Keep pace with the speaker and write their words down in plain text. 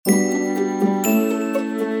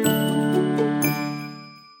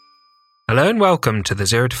and welcome to the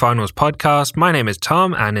Zero to Finals podcast. My name is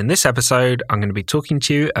Tom, and in this episode, I'm going to be talking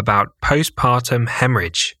to you about postpartum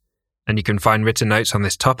hemorrhage. And you can find written notes on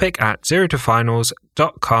this topic at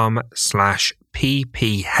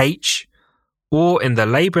zerotofinals.com/pph or in the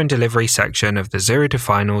Labour and Delivery section of the Zero to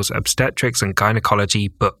Finals Obstetrics and Gynecology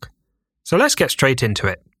book. So let's get straight into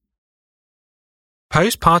it.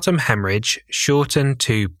 Postpartum hemorrhage, shortened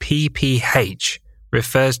to PPH,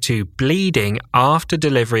 refers to bleeding after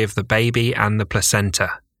delivery of the baby and the placenta.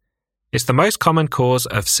 It's the most common cause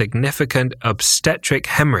of significant obstetric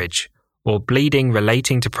hemorrhage, or bleeding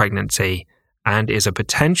relating to pregnancy, and is a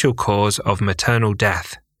potential cause of maternal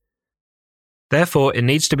death. Therefore, it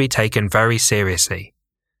needs to be taken very seriously.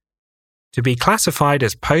 To be classified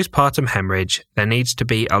as postpartum hemorrhage, there needs to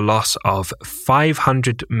be a loss of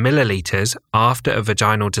 500 millilitres after a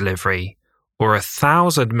vaginal delivery, or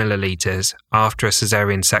 1,000 millilitres after a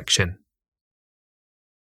caesarean section.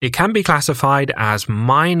 It can be classified as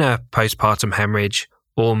minor postpartum hemorrhage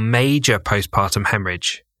or major postpartum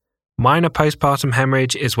hemorrhage. Minor postpartum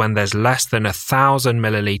hemorrhage is when there's less than 1,000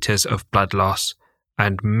 millilitres of blood loss,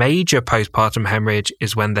 and major postpartum hemorrhage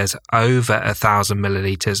is when there's over 1,000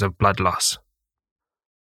 millilitres of blood loss.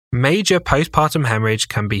 Major postpartum hemorrhage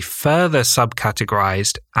can be further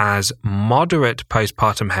subcategorized as moderate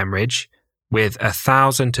postpartum hemorrhage with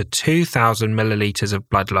 1,000 to 2,000 millilitres of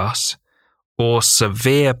blood loss, or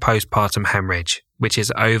severe postpartum hemorrhage, which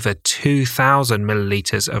is over 2,000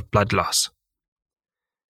 millilitres of blood loss.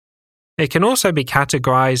 It can also be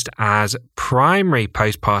categorized as primary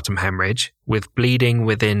postpartum hemorrhage with bleeding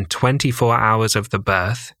within 24 hours of the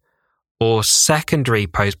birth, or secondary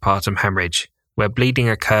postpartum hemorrhage, where bleeding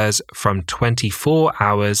occurs from 24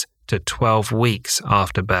 hours to 12 weeks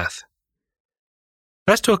after birth.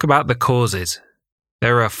 Let's talk about the causes.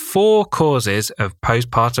 There are 4 causes of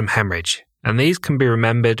postpartum hemorrhage, and these can be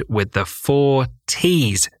remembered with the 4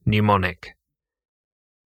 T's mnemonic.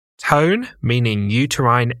 Tone, meaning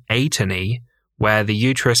uterine atony, where the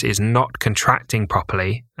uterus is not contracting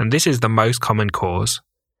properly, and this is the most common cause.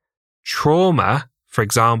 Trauma, for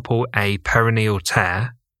example, a perineal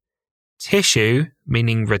tear. Tissue,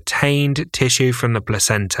 meaning retained tissue from the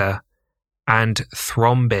placenta. And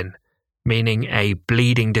thrombin, meaning a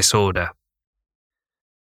bleeding disorder.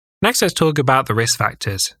 Next, let's talk about the risk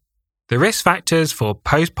factors. The risk factors for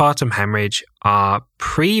postpartum hemorrhage are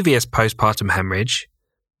previous postpartum hemorrhage,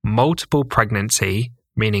 multiple pregnancy,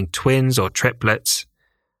 meaning twins or triplets,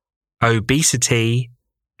 obesity,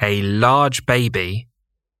 a large baby,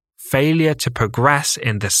 failure to progress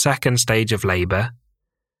in the second stage of labour,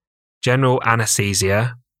 general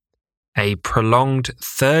anaesthesia, a prolonged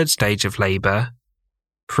third stage of labour,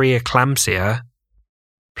 preeclampsia,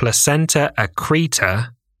 placenta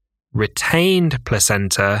accreta, retained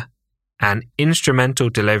placenta, and instrumental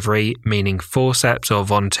delivery, meaning forceps or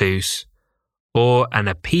ventouse, or an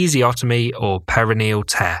episiotomy or perineal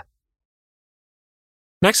tear.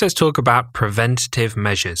 Next, let's talk about preventative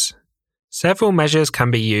measures. Several measures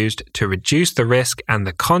can be used to reduce the risk and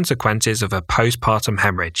the consequences of a postpartum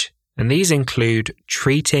hemorrhage, and these include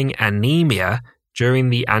treating anemia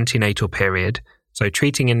during the antenatal period, so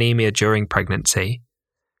treating anemia during pregnancy,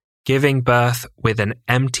 giving birth with an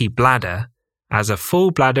empty bladder, as a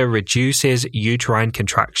full bladder reduces uterine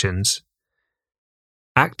contractions,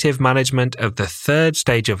 active management of the third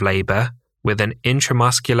stage of labour with an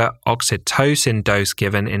intramuscular oxytocin dose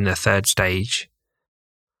given in the third stage,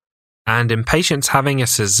 and in patients having a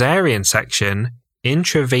caesarean section,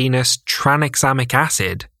 intravenous tranexamic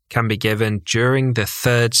acid can be given during the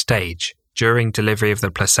third stage, during delivery of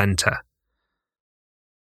the placenta.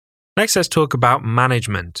 Next, let's talk about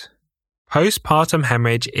management. Postpartum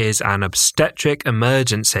hemorrhage is an obstetric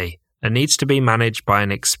emergency and needs to be managed by an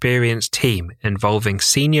experienced team involving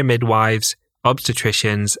senior midwives,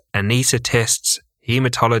 obstetricians, anaesthetists,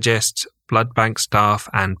 haematologists, blood bank staff,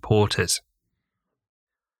 and porters.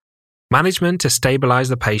 Management to stabilize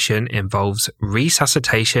the patient involves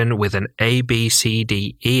resuscitation with an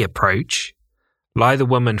ABCDE approach, lie the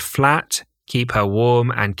woman flat, keep her warm,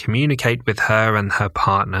 and communicate with her and her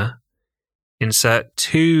partner, insert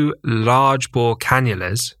 2 large bore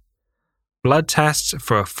cannulas, blood tests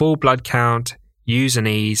for a full blood count, use and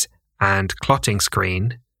ease, and clotting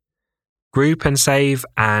screen, group and save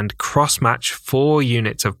and cross-match 4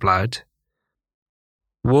 units of blood,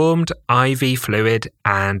 warmed IV fluid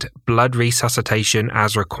and blood resuscitation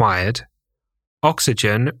as required,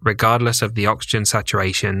 oxygen regardless of the oxygen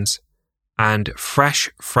saturations, and fresh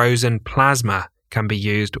frozen plasma can be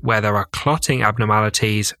used where there are clotting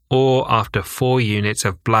abnormalities or after 4 units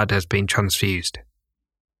of blood has been transfused.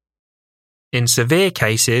 In severe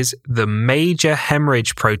cases, the major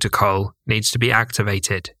hemorrhage protocol needs to be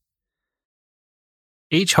activated.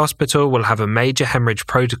 Each hospital will have a major hemorrhage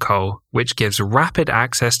protocol which gives rapid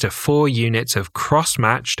access to 4 units of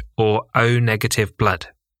cross-matched or O-negative blood.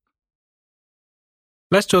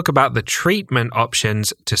 Let's talk about the treatment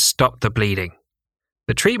options to stop the bleeding.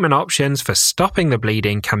 The treatment options for stopping the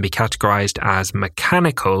bleeding can be categorized as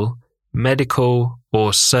mechanical, medical,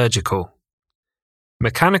 or surgical.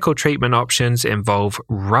 Mechanical treatment options involve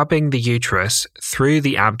rubbing the uterus through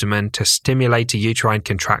the abdomen to stimulate a uterine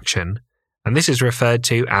contraction, and this is referred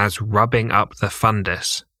to as rubbing up the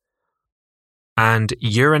fundus. And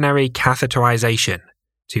urinary catheterization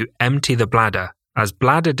to empty the bladder, as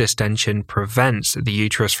bladder distension prevents the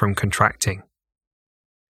uterus from contracting.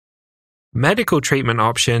 Medical treatment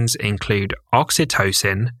options include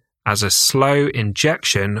oxytocin as a slow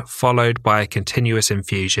injection followed by a continuous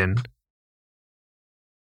infusion,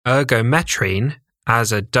 ergometrine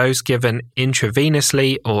as a dose given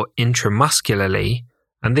intravenously or intramuscularly,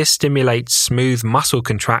 and this stimulates smooth muscle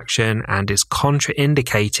contraction and is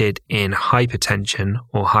contraindicated in hypertension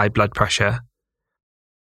or high blood pressure.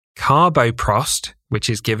 Carboprost, which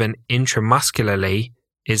is given intramuscularly,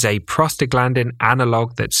 is a prostaglandin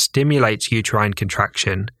analog that stimulates uterine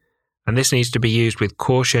contraction, and this needs to be used with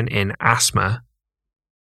caution in asthma.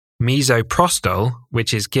 Misoprostol,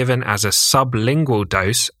 which is given as a sublingual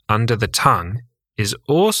dose under the tongue, is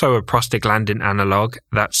also a prostaglandin analog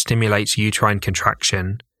that stimulates uterine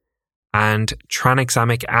contraction, and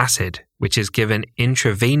tranexamic acid, which is given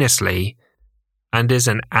intravenously and is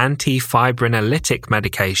an antifibrinolytic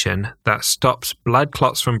medication that stops blood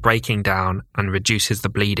clots from breaking down and reduces the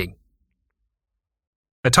bleeding.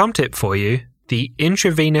 A tom tip for you: the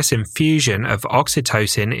intravenous infusion of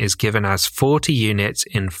oxytocin is given as 40 units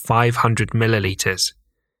in 500 milliliters.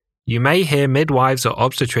 You may hear midwives or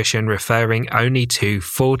obstetrician referring only to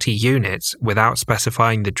 40 units without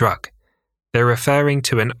specifying the drug. They're referring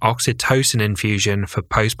to an oxytocin infusion for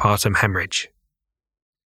postpartum hemorrhage.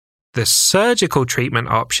 The surgical treatment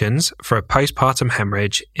options for a postpartum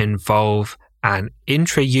hemorrhage involve an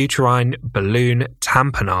intrauterine balloon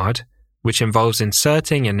tamponade, which involves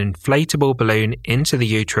inserting an inflatable balloon into the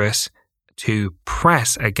uterus to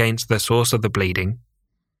press against the source of the bleeding,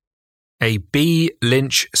 a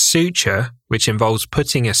B-Lynch suture, which involves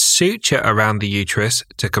putting a suture around the uterus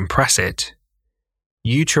to compress it,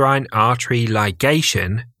 uterine artery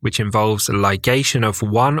ligation, which involves ligation of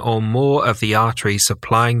one or more of the arteries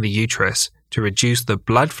supplying the uterus to reduce the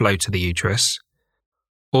blood flow to the uterus,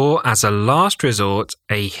 or as a last resort,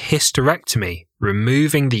 a hysterectomy,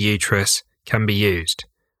 removing the uterus, can be used.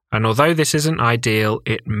 And although this isn't ideal,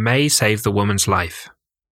 it may save the woman's life.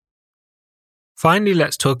 Finally,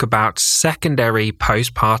 let's talk about secondary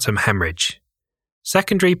postpartum hemorrhage.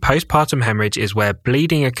 Secondary postpartum hemorrhage is where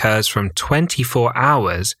bleeding occurs from 24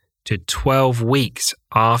 hours to 12 weeks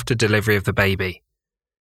after delivery of the baby.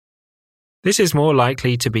 This is more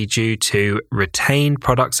likely to be due to retained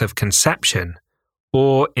products of conception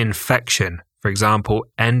or infection, for example,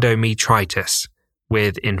 endometritis,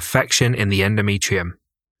 with infection in the endometrium.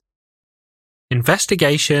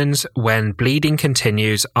 Investigations when bleeding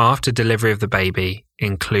continues after delivery of the baby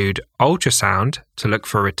include ultrasound to look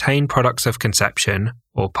for retained products of conception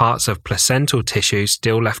or parts of placental tissue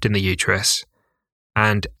still left in the uterus,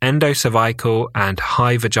 and endocervical and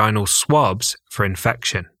high vaginal swabs for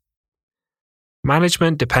infection.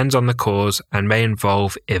 Management depends on the cause and may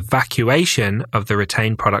involve evacuation of the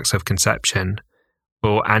retained products of conception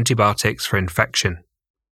or antibiotics for infection.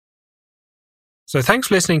 So thanks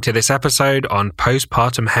for listening to this episode on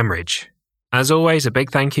postpartum hemorrhage. As always, a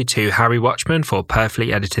big thank you to Harry Watchman for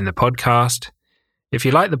perfectly editing the podcast. If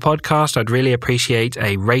you like the podcast, I'd really appreciate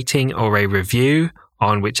a rating or a review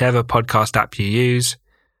on whichever podcast app you use.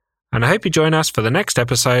 And I hope you join us for the next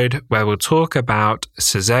episode where we'll talk about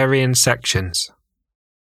cesarean sections.